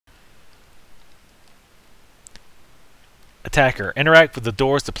Attacker, interact with the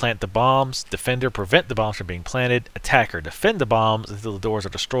doors to plant the bombs. Defender, prevent the bombs from being planted. Attacker, defend the bombs until the doors are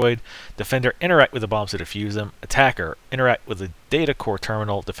destroyed. Defender, interact with the bombs to defuse them. Attacker, interact with the data core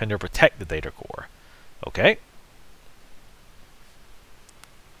terminal. Defender, protect the data core. Okay.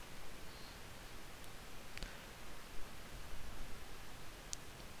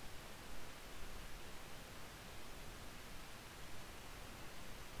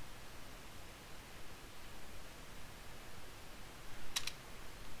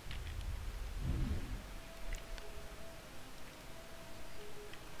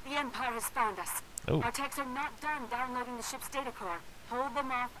 The Empire has found us. Oh. Our techs are not done downloading the ship's data core. Hold them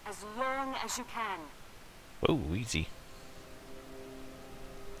off as long as you can. Whoa, easy.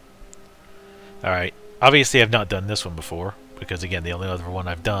 Alright, obviously I've not done this one before, because again, the only other one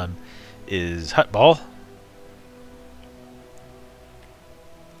I've done is Hutball.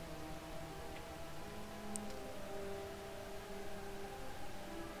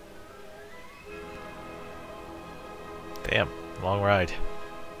 Damn, long ride.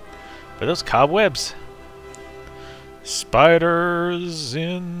 But those cobwebs. Spiders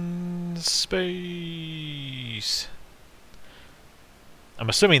in space. I'm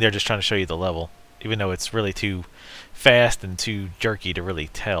assuming they're just trying to show you the level, even though it's really too fast and too jerky to really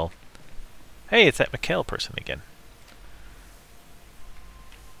tell. Hey, it's that Mikhail person again.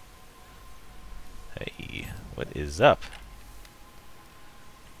 Hey, what is up?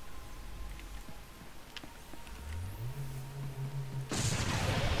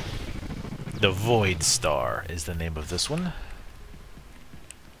 The Voidstar is the name of this one.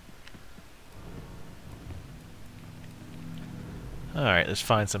 Alright, let's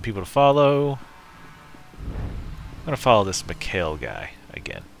find some people to follow. I'm gonna follow this Mikhail guy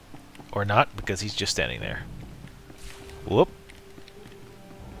again. Or not, because he's just standing there. Whoop.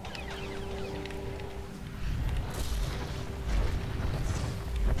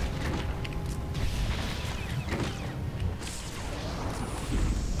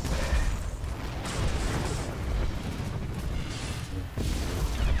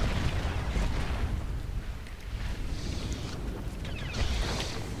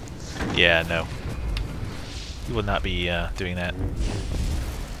 Yeah, no. You will not be doing that.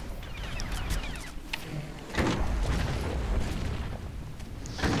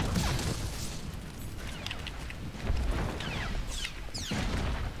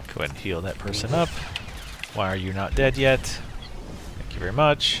 Go ahead and heal that person up. Why are you not dead yet? Thank you very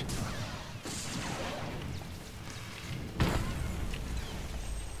much.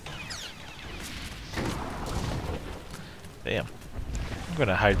 Damn. I'm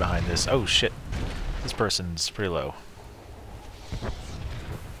gonna hide behind this. Oh shit. This person's pretty low.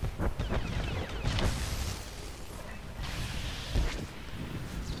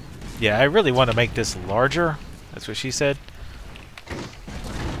 Yeah, I really want to make this larger. That's what she said.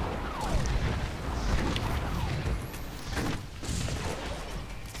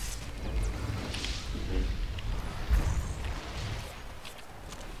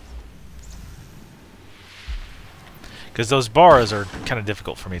 Because those bars are kind of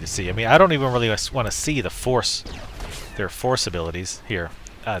difficult for me to see. I mean, I don't even really want to see the force, their force abilities. Here.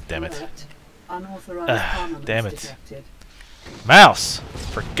 Ah, damn it. Damn it. Mouse!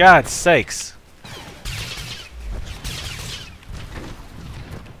 For God's sakes!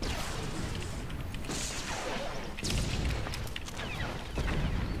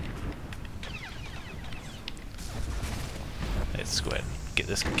 Let's go ahead and get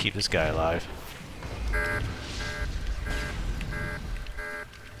this, keep this guy alive.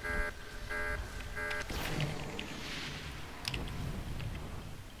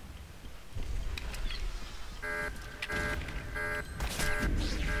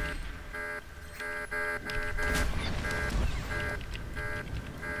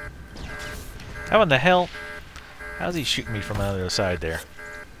 How in the hell? How's he shooting me from the other side there?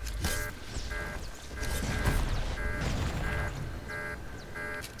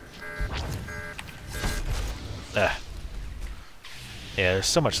 Ah. Yeah, there's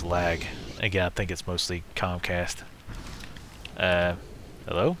so much lag. Again, I think it's mostly Comcast.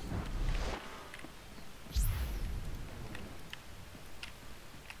 Hello?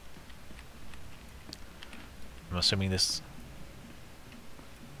 I'm assuming this...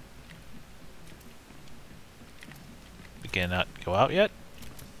 cannot go out yet.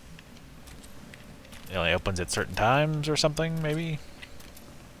 It only opens at certain times or something, maybe?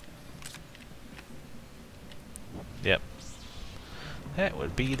 Yep. That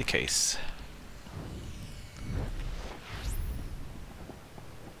would be the case.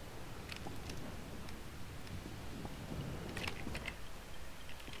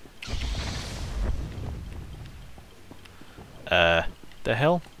 The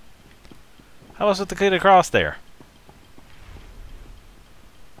hell? How was it to get across there?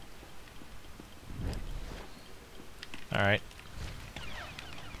 Alright.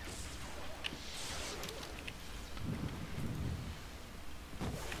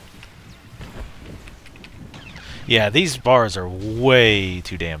 Yeah, these bars are way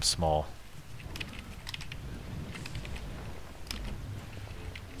too damn small.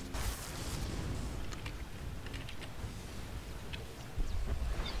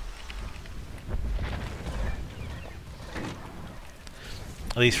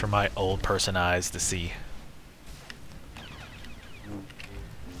 At least for my old person eyes to see.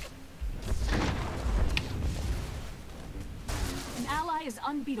 An ally is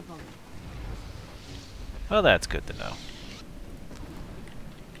unbeatable. Well, that's good to know.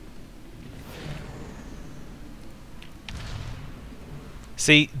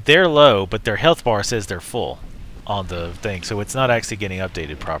 See, they're low, but their health bar says they're full on the thing, so it's not actually getting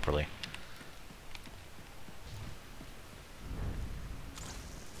updated properly.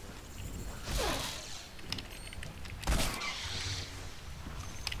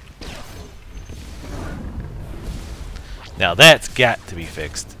 Now that's got to be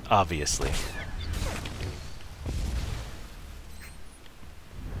fixed, obviously.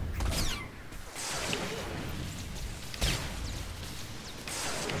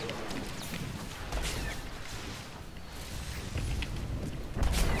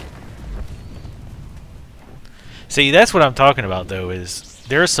 See, that's what I'm talking about, though, is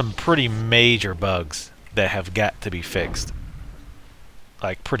there's some pretty major bugs that have got to be fixed,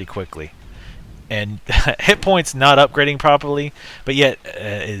 like, pretty quickly. And hit points not upgrading properly, but yet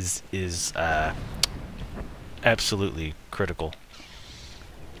is absolutely critical.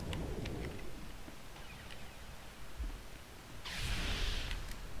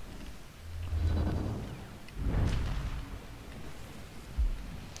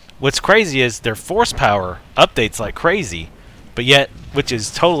 What's crazy is their force power updates like crazy, but yet, which is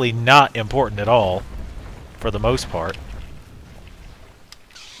totally not important at all, for the most part.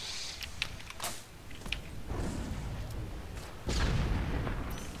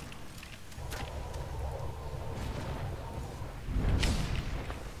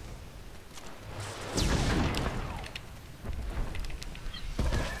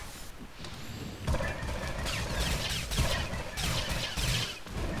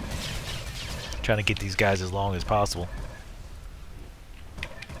 Trying to get these guys as long as possible.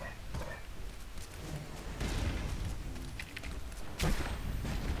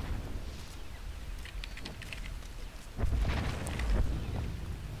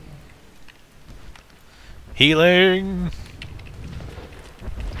 Healing!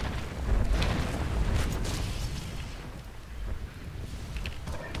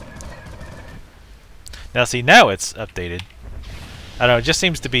 Now see, now it's updated. I don't know, it just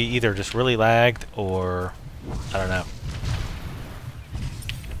seems to be either just really lagged or I don't know.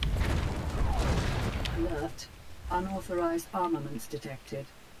 Alert. Unauthorized armaments detected.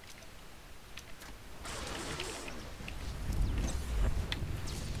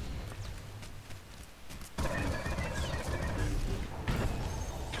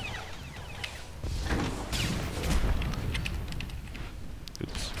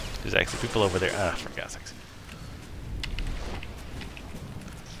 Oops. There's actually people over there. Ah, for God's sakes.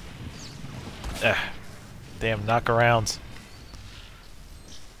 Damn knockarounds.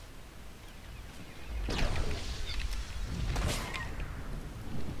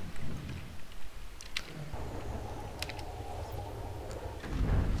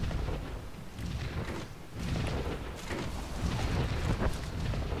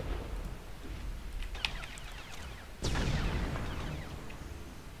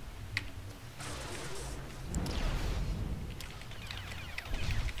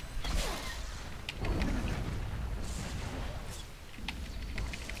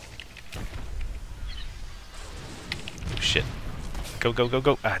 Shit. Go, go, go,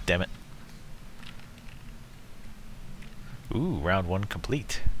 go. Ah, damn it. Ooh, round one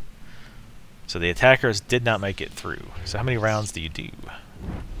complete. So the attackers did not make it through. So how many rounds do you do?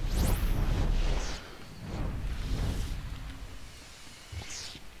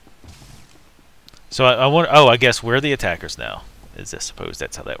 So I wonder... Oh, I guess we're the attackers now. I suppose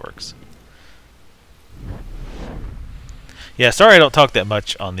that's how that works. Yeah, sorry I don't talk that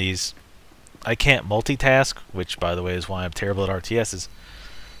much on these. I can't multitask, which, by the way, is why I'm terrible at RTSs.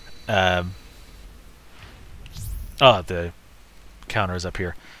 Oh, the counter is up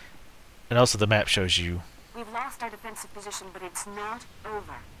here. And also the map shows you... We've lost our defensive position, but it's not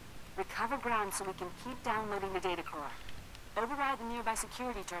over. Recover ground so we can keep downloading the data core. Override the nearby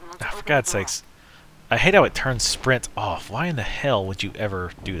security terminal to Oh, open for God's the door. sakes. I hate how it turns sprint off. Why in the hell would you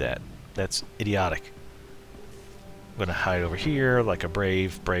ever do that? That's idiotic. I'm gonna hide over here like a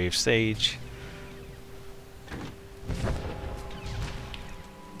brave sage.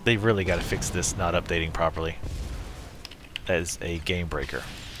 They really got to fix this not updating properly. That is a game breaker.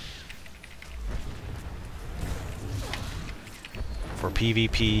 For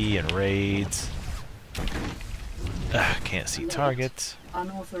PvP and raids. Can't see target.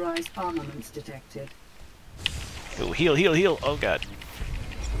 Unauthorized armaments detected. Oh, heal, heal, heal! Oh god.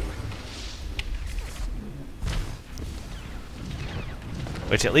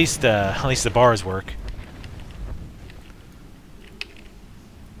 Which at least the bars work.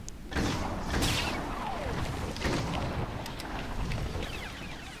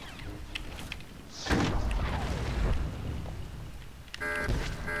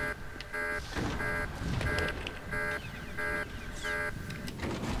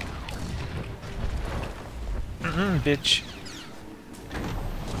 Bitch.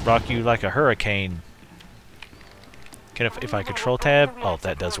 Rock you like a hurricane. Can if I control tab? Oh,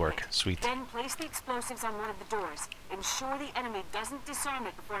 that does work. Sweet. Then place the explosives on one of the doors. Ensure the enemy doesn't disarm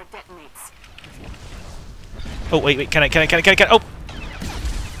it before it detonates. Oh wait, can I? Oh!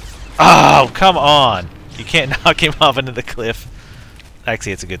 Oh, come on! You can't knock him off into the cliff.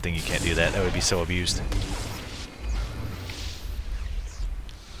 Actually, it's a good thing you can't do that. That would be so abused.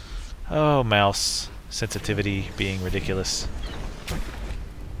 Oh, mouse. Sensitivity being ridiculous.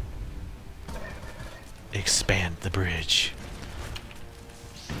 Expand the bridge.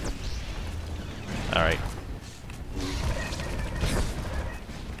 Alright.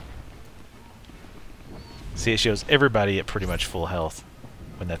 See, it shows everybody at pretty much full health,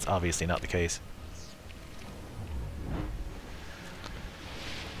 when that's obviously not the case.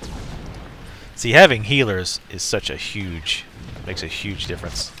 See, having healers is such a huge, makes a huge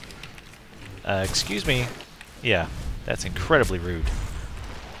difference. Excuse me. Yeah, that's incredibly rude.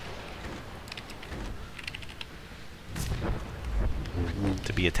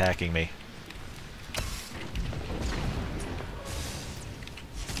 To be attacking me.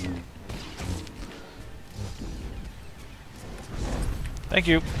 Thank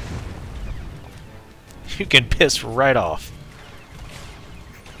you. You can piss right off.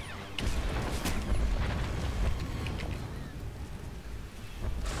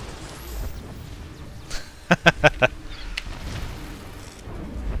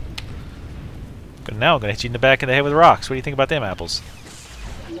 Now I'm gonna hit you in the back of the head with rocks. What do you think about them apples?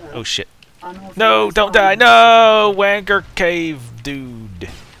 Oh shit. No, don't die. No! Wanker cave dude.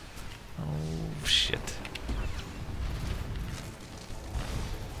 Oh shit.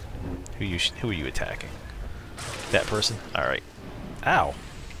 Who are you attacking? That person? Alright. Ow.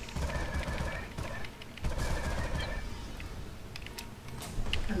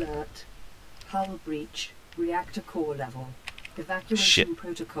 Alert. Hull breach. Reactor core level. Evacuation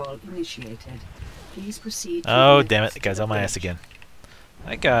protocol initiated. Please proceed. Oh damn it! The guy's on my ass again.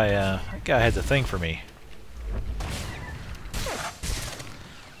 That guy has a thing for me.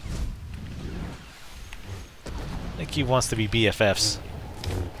 I think he wants to be BFFs.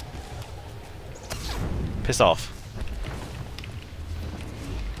 Piss off.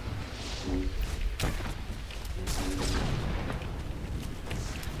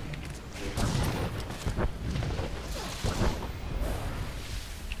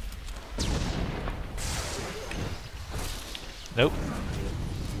 Nope.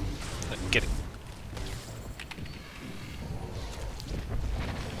 Get it.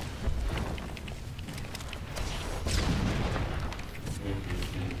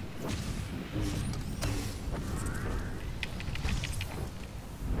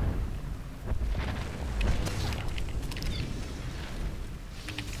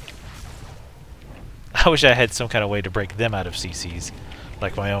 I wish I had some kind of way to break them out of CCs.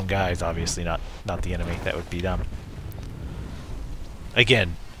 Like my own guys, obviously, not the enemy. That would be dumb.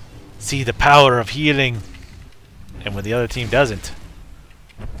 Again, see the power of healing, and when the other team doesn't.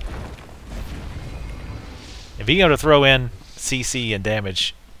 And being able to throw in CC and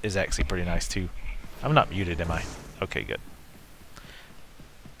damage is actually pretty nice too. I'm not muted, am I? Okay, good.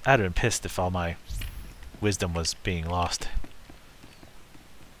 I'd have been pissed if all my wisdom was being lost.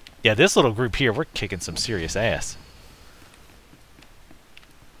 Yeah, this little group here, we're kicking some serious ass.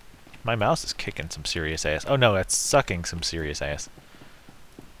 My mouse is kicking some serious ass. Oh no, that's sucking some serious ass.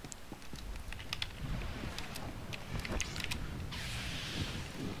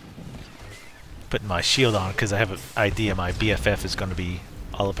 Putting my shield on because I have an idea my BFF is going to be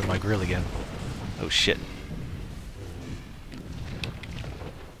all up in my grill again. Oh shit.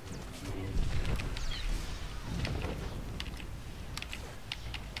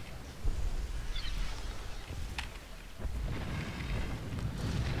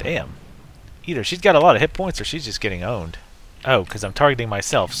 Damn. Either she's got a lot of hit points or she's just getting owned. Oh, because I'm targeting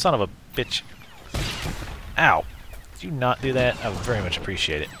myself. Son of a bitch. Ow. Did you not do that? I would very much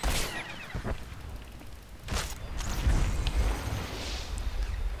appreciate it.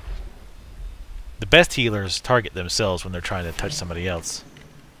 The best healers target themselves when they're trying to touch somebody else.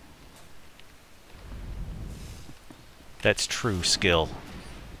 That's true skill.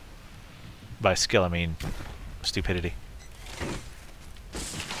 By skill, I mean stupidity.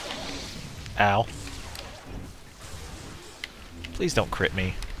 Ow. Please don't crit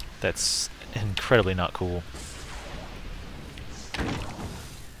me. That's incredibly not cool.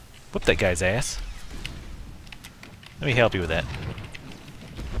 Whoop that guy's ass. Let me help you with that.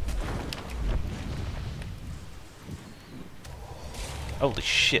 Holy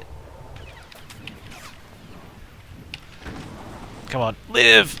shit. Come on,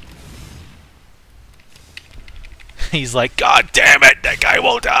 live! He's like, God damn it, that guy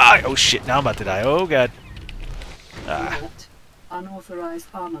won't die! Oh shit, now I'm about to die. Oh god. Alert. Unauthorized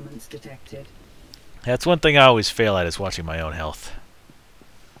armaments detected. That's one thing I always fail at, is watching my own health.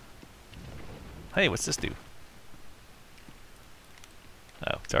 Hey, what's this do?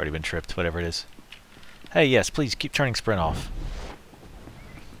 Oh, it's already been tripped, whatever it is. Hey, yes, please keep turning sprint off.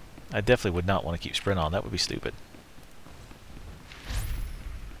 I definitely would not want to keep sprint on, that would be stupid.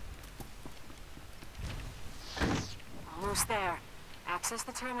 Almost there. Access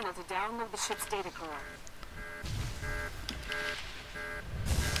the terminal to download the ship's data core.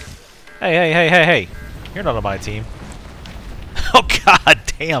 Hey. You're not on my team. Oh god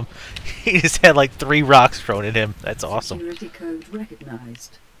damn. He just had like 3 rocks thrown at him. That's awesome. Security code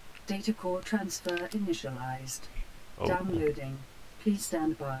recognized. Data core transfer initialized. Oh. Downloading. Please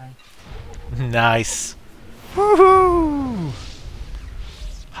stand by. Nice. Woohoo!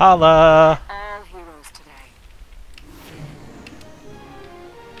 Holla! All heroes today.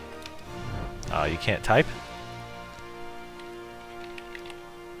 Oh, you can't type?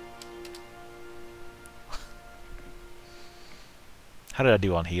 How did I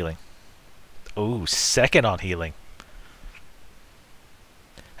do on healing? Oh, second on healing.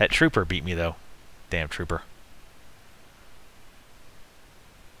 That trooper beat me, though. Damn trooper.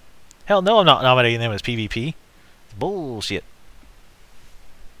 Hell no, I'm not nominating them as PvP. Bullshit.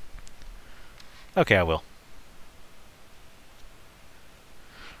 Okay, I will.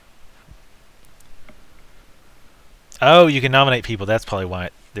 Oh, you can nominate people. That's probably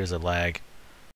why there's a lag.